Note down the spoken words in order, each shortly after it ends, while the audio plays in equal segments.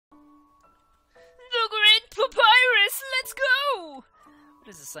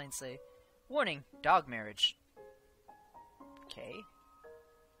does the sign say? Warning, dog marriage. Okay.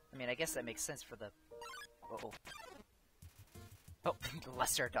 I mean, I guess that makes sense for the... Uh-oh. Oh, the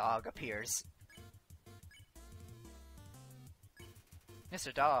lesser dog appears.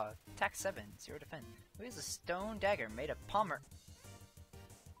 Mr. Dog, attack 7, 0 defense. Who has a stone dagger made of palmer?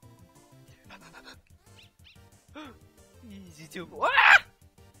 Easy to... Ah!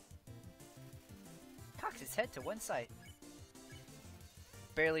 Cocks his head to one side.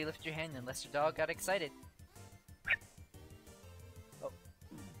 Barely lift your hand and Lester Dog got excited. Oh.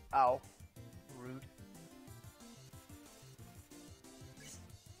 Ow. Rude.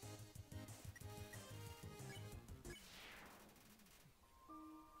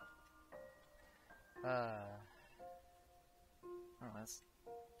 Oh, that's...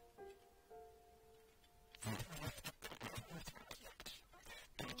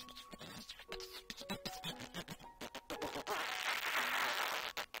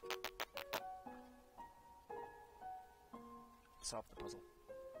 Solve the puzzle.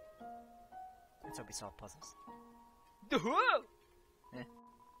 That's how we solve puzzles. There's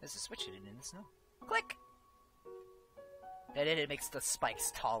a switch hidden in the snow. Click! And it makes the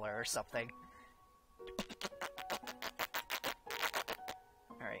spikes taller or something.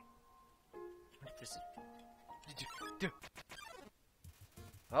 Alright.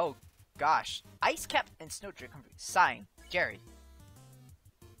 Oh, gosh. Ice cap and snow drink. Sign. Jerry.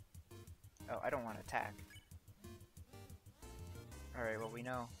 Oh, I don't want to attack. Alright, well, we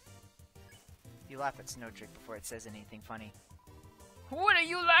know. You laugh at Snowdrick before it says anything funny. What are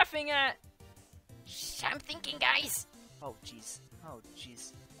you laughing at? Shh, I'm thinking, guys! Oh, jeez. Oh,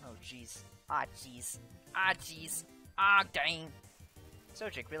 jeez. Oh, jeez. Ah, jeez. Ah, jeez. Ah, dang.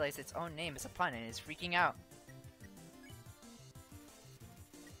 Snowdrick realized its own name is a pun and is freaking out.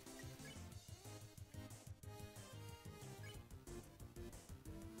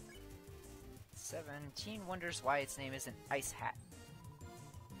 Teen wonders why its name isn't Ice Hat.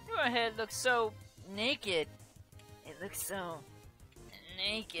 Your head looks so naked. It looks so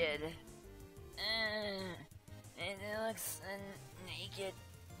naked. It looks naked.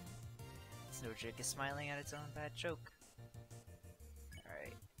 Snowdrick is smiling at its own bad joke.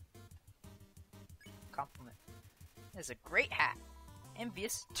 Alright. Compliment. It's a great hat.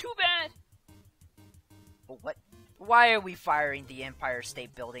 Envious. Too bad. Oh, what? Why are we firing the Empire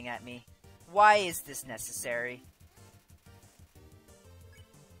State Building at me? Why is this necessary?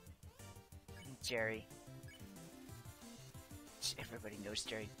 Jerry. Everybody knows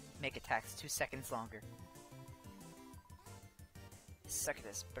Jerry. Make attacks 2 seconds longer. Suck at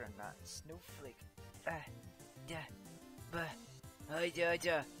this, but I'm not. Snowflake.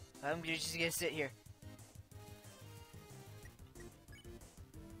 I'm just gonna sit here.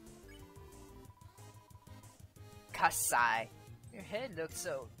 Kasai. Your head looks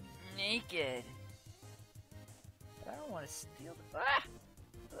so naked. But I don't want to steal the...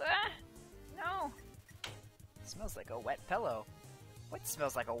 No! It smells like a wet pillow. What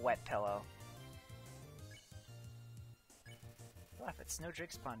smells like a wet pillow? Laugh at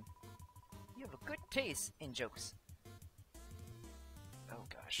Snowdrick's pun. You have a good taste in jokes. Oh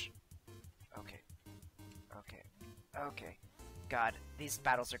gosh. Okay. God, these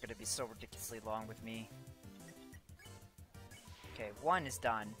battles are gonna be so ridiculously long with me. Okay, 1 is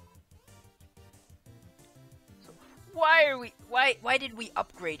done. So, why did we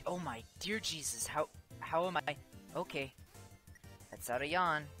upgrade? Oh my dear Jesus, how am I? Okay. That's out of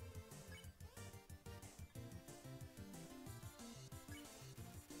yawn.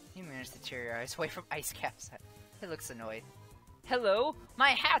 You managed to tear your eyes away from Ice Cap's head. He looks annoyed. Hello?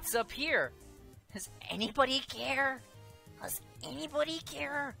 My hat's up here! Does anybody care? Does anybody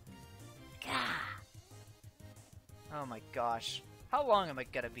care? Gah! Oh my gosh. How long am I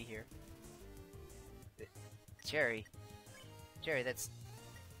gonna be here? Jerry. Jerry, that's...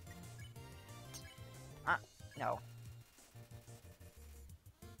 no.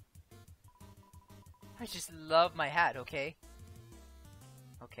 I just love my hat, okay?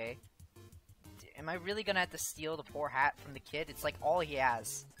 Okay. Am I really gonna have to steal the poor hat from the kid? It's like all he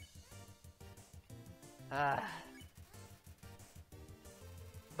has. But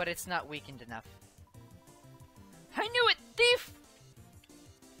it's not weakened enough. I knew it, thief!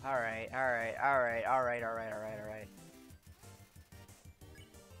 Alright.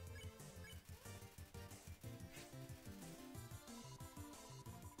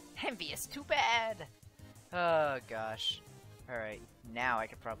 Envious, too bad! Oh gosh. Alright, now I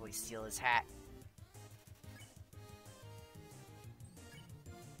could probably steal his hat.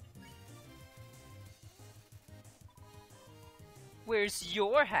 Where's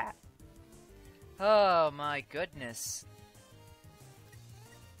your hat? Oh my goodness.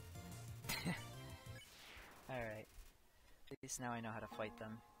 Alright. At least now I know how to fight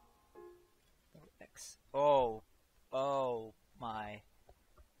them. X. Oh. Oh my.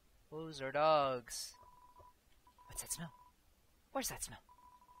 Those are dogs. What's that smell? Where's that smell?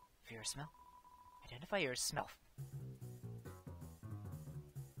 Fear a smell? Identify your smell.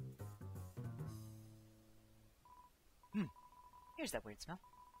 Here's that weird smell.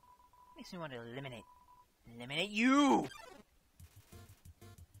 Makes me want to eliminate. Eliminate you!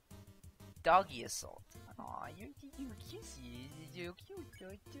 Doggy assault. Aw, you're cutesy. You're cute.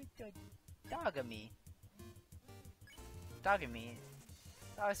 Dogamy. Dogamy.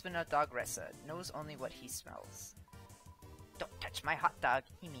 Dog's been a dogressa. Knows only what he smells. Don't touch my hot dog.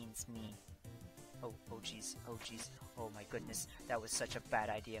 He means me. Oh jeez. Oh jeez. Oh my goodness. That was such a bad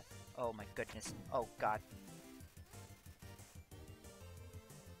idea. Oh my goodness. Oh god.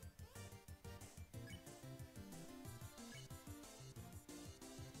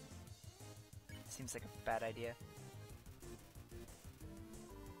 Seems like a bad idea.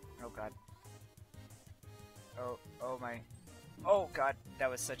 Oh god. Oh my. Oh god, that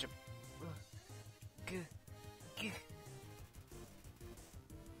was such a...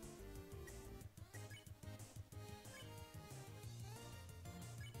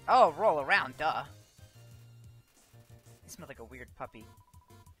 Oh, roll around, duh. You smell like a weird puppy.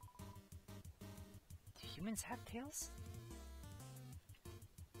 Do humans have tails?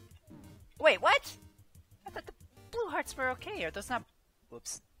 Wait, what? I thought the blue hearts were okay. Are those not...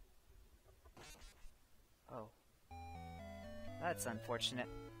 Whoops. Oh. That's unfortunate.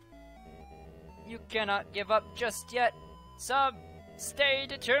 You cannot give up just yet. Sub, stay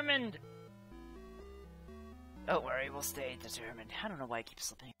determined. Don't worry, we'll stay determined. I don't know why I keep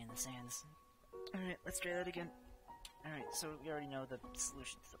slipping in the sands. Alright, let's try that again. Alright, so we already know the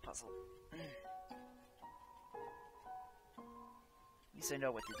solution to the puzzle. At least I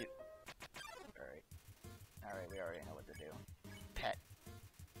know what to do. Alright. Alright, we already know what to do. Pet.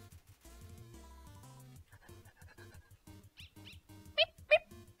 Beep, beep.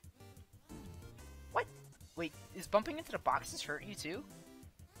 What? Wait, is bumping into the boxes hurt you too?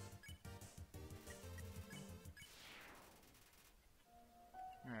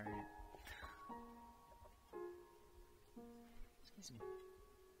 Alright. Excuse me.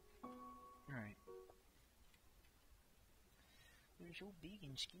 Alright. They're so big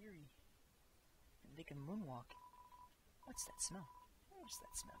and scary. And they can moonwalk. What's that smell? Where's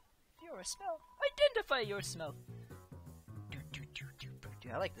that smell? If you're a smell, identify your smell!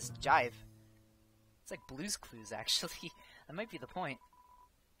 I like this jive. It's like Blue's Clues, actually. That might be the point.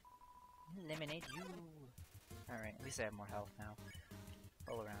 Eliminate you! Alright, at least I have more health now.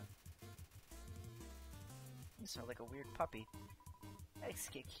 Roll around. You smell like a weird puppy. Nice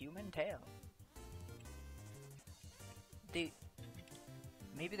kick human tail.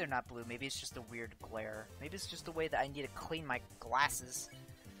 Maybe they're not blue, maybe it's just a weird glare. Maybe it's just the way that I need to clean my glasses.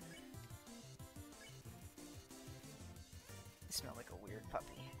 You smell like a weird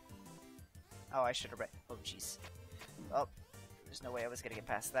puppy. Oh, I should have read. Oh, jeez. Oh, there's no way I was gonna get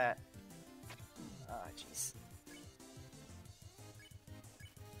past that. Oh, jeez.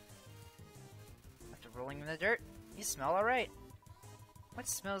 After rolling in the dirt, you smell alright. What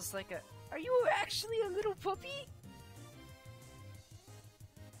smells like a... Are you actually a little puppy?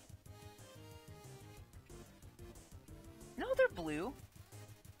 No, they're blue.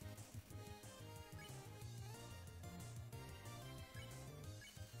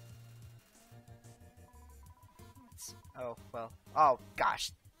 Oh, well. Oh,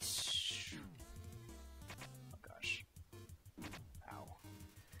 gosh. Oh, gosh. Ow.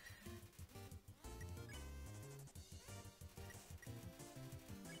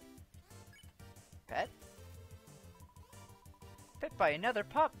 Pet? Bit by another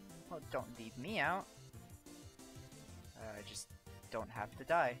pup. Well, don't leave me out. I just don't have to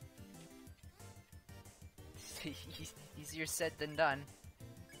die. Easier said than done.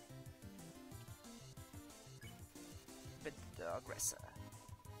 But dogressa.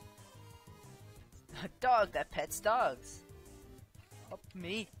 A dog that pets dogs.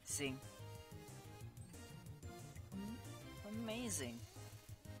 Amazing. Amazing.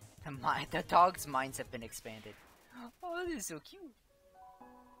 The dog's minds have been expanded. Oh, this is so cute.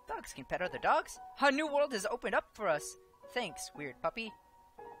 Dogs can pet other dogs. A new world has opened up for us. Thanks, weird puppy.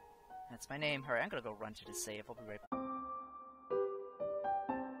 That's my name. Alright, I'm gonna go run to the save. I'll be right back.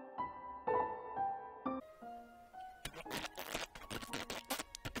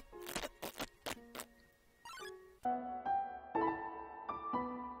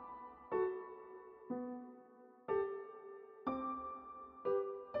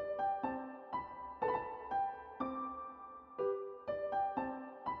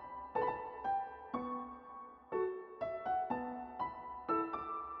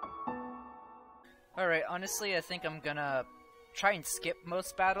 Alright, honestly, I think I'm gonna try and skip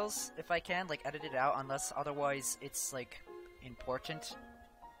most battles if I can, like edit it out, unless otherwise it's like important.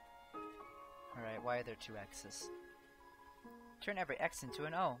 Alright, why are there two X's? Turn every X into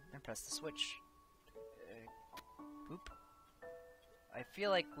an O, and press the switch. Boop. I feel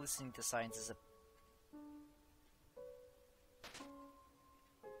like listening to signs is a...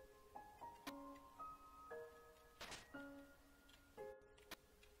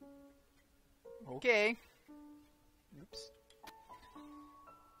 Okay. Oops.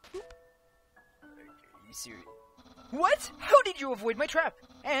 Boop. Are you serious? What? How did you avoid my trap?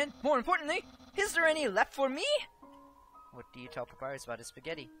 And, more importantly, is there any left for me? What do you tell Papyrus about his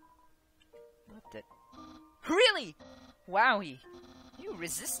spaghetti? Left it. Really? Wowie. You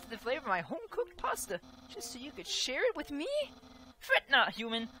resisted the flavor of my home-cooked pasta just so you could share it with me? Fret not,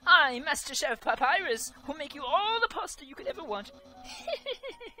 human. I, Master Chef Papyrus, will make you all the pasta you could ever want.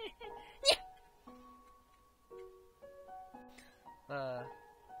 Look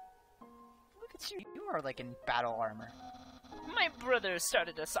at you. You are like in battle armor. My brother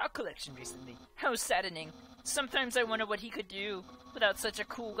started a sock collection recently. How saddening. Sometimes I wonder what he could do without such a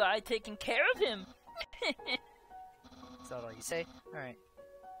cool guy taking care of him. Is that all you say? Alright.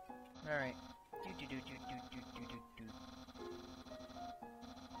 Alright.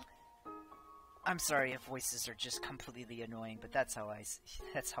 I'm sorry if voices are just completely annoying, but that's how I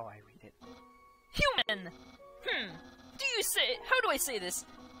read it. Human! Do you say... How do I say this?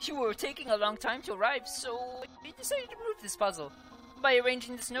 You were taking a long time to arrive, so we decided to remove this puzzle by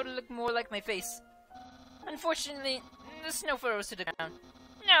arranging the snow to look more like my face. Unfortunately, the snow furrows to the ground.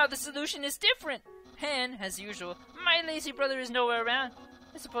 Now the solution is different. And, as usual, my lazy brother is nowhere around.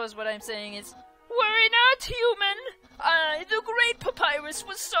 I suppose what I'm saying is, worry not, human! I, the great Papyrus,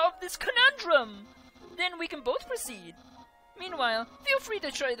 will solve this conundrum! Then we can both proceed. Meanwhile, feel free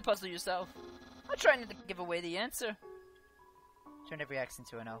to try the puzzle yourself. I'll try not to give away the answer. Turn every X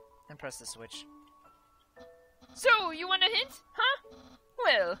into an O, then press the switch. So, you want a hint, huh?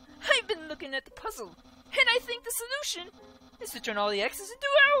 Well, I've been looking at the puzzle, and I think the solution is to turn all the X's into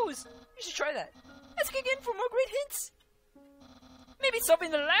O's! You should try that. Ask again for more great hints. Maybe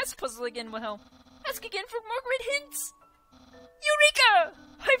solving the last puzzle again will help. Ask again for more great hints. Eureka!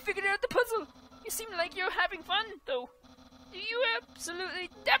 I figured out the puzzle. You seem like you're having fun, though. Do you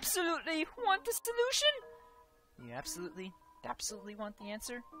absolutely want the solution? You absolutely want the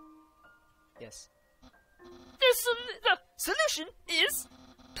answer? Yes. The solution is...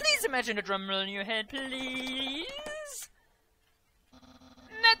 Please imagine a drum roll in your head, please.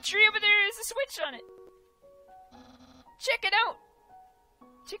 That tree over there is a switch on it. Check it out.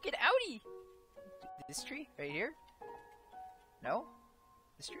 Check it outie. This tree? Right here? No?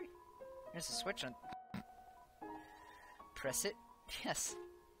 This tree? There's a switch on... Press it. Yes.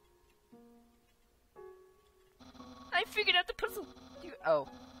 I figured out the puzzle. Oh.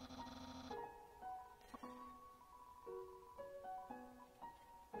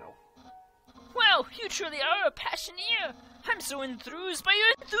 No. Well, you truly are a passioneer. I'm so enthused by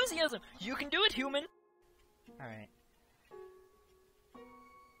your enthusiasm. You can do it, human. Alright.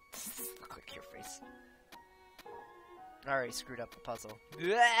 Click your face. Already screwed up the puzzle.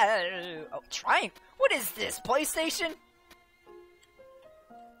 Oh, Triumph! What is this, PlayStation?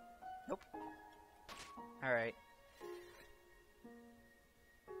 Nope. Alright.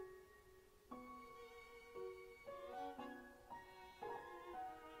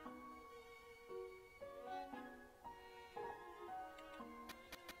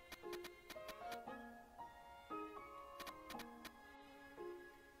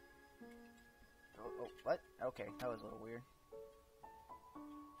 Oh, what? Okay, that was a little weird.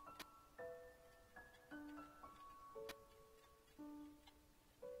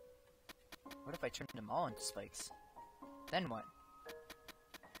 What if I turned them all into spikes? Then what?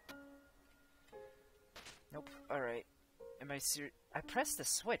 Nope. Alright. Am I serious? I pressed the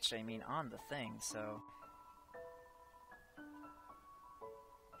switch, I mean, on the thing, so...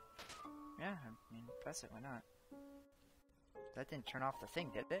 Yeah, I mean, press it, why not? That didn't turn off the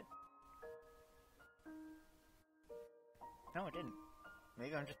thing, did it? No, it didn't.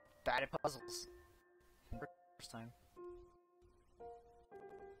 Maybe I'm just bad at puzzles. First time.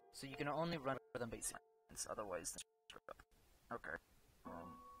 So you can only run for them by seconds, otherwise okay.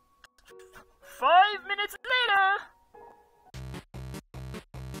 5 minutes later!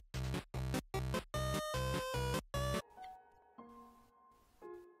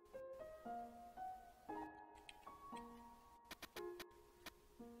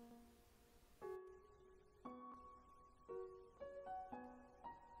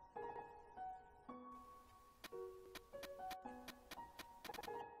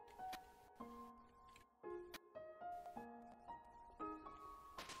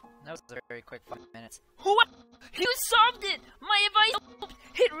 That was a very quick 5 minutes. What? You solved it! My advice helped!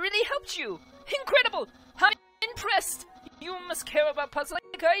 It really helped you! Incredible! I'm impressed! You must care about puzzles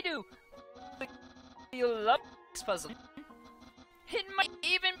like I do! You'll love this puzzle. It might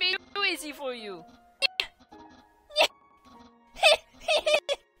even be too easy for you!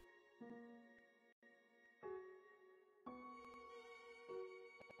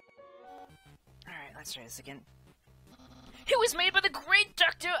 Alright, let's try this again. It was made by the great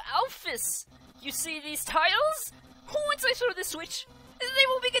Dr. Alphys! You see these tiles? Once I throw the switch, they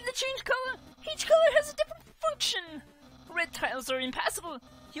will begin to change color. Each color has a different function. Red tiles are impassable.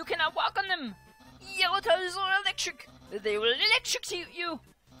 You cannot walk on them. Yellow tiles are electric. They will electrocute you.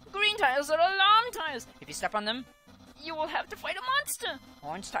 Green tiles are alarm tiles. If you step on them, you will have to fight a monster.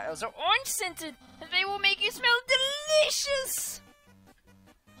 Orange tiles are orange scented. They will make you smell delicious.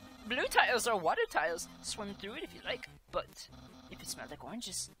 Blue tiles are water tiles. Swim through it if you like. But if it smells like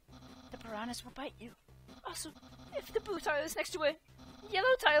oranges, the piranhas will bite you. Also, if the blue tile is next to a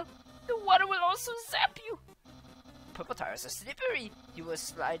yellow tile, the water will also zap you. Purple tiles are slippery. You will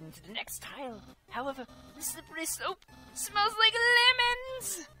slide into the next tile. However, the slippery slope smells like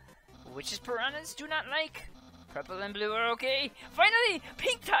lemons, which is piranhas do not like. Purple and blue are okay. Finally,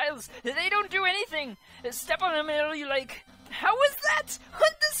 pink tiles. They don't do anything. Step on them and you like, how was that?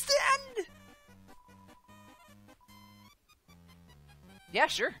 Understand? Yeah,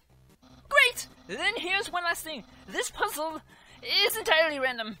 sure. Great! Then here's one last thing. This puzzle is entirely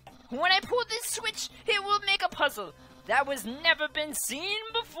random. When I pull this switch, it will make a puzzle that was never been seen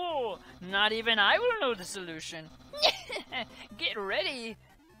before. Not even I will know the solution. Get ready.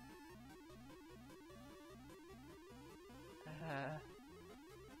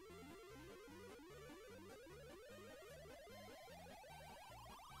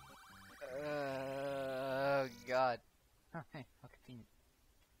 Oh, God. Okay, how convenient.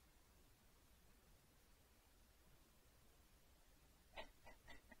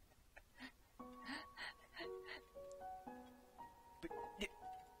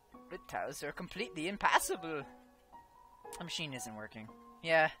 The tiles are completely impassable. The machine isn't working.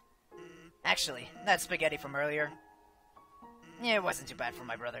 Yeah. Actually, that spaghetti from earlier, it wasn't too bad for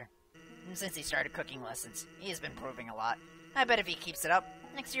my brother. Since he started cooking lessons, he has been improving a lot. I bet if he keeps it up,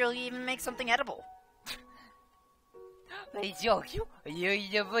 next year he'll even make something edible. This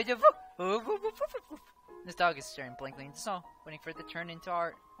dog is staring blankly into snow, waiting for it to turn into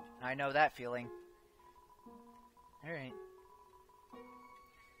art. I know that feeling. Alright.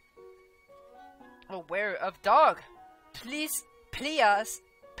 Aware of dog! Please,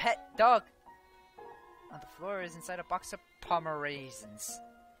 pet dog! On the floor is inside a box of Pomeranians.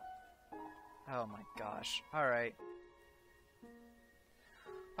 Oh my gosh. Alright.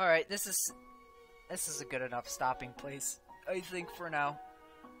 Alright, this is a good enough stopping place, I think, for now.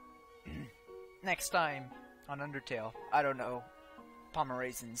 Next time on Undertale, I don't know,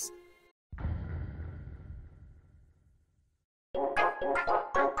 Pomeranians.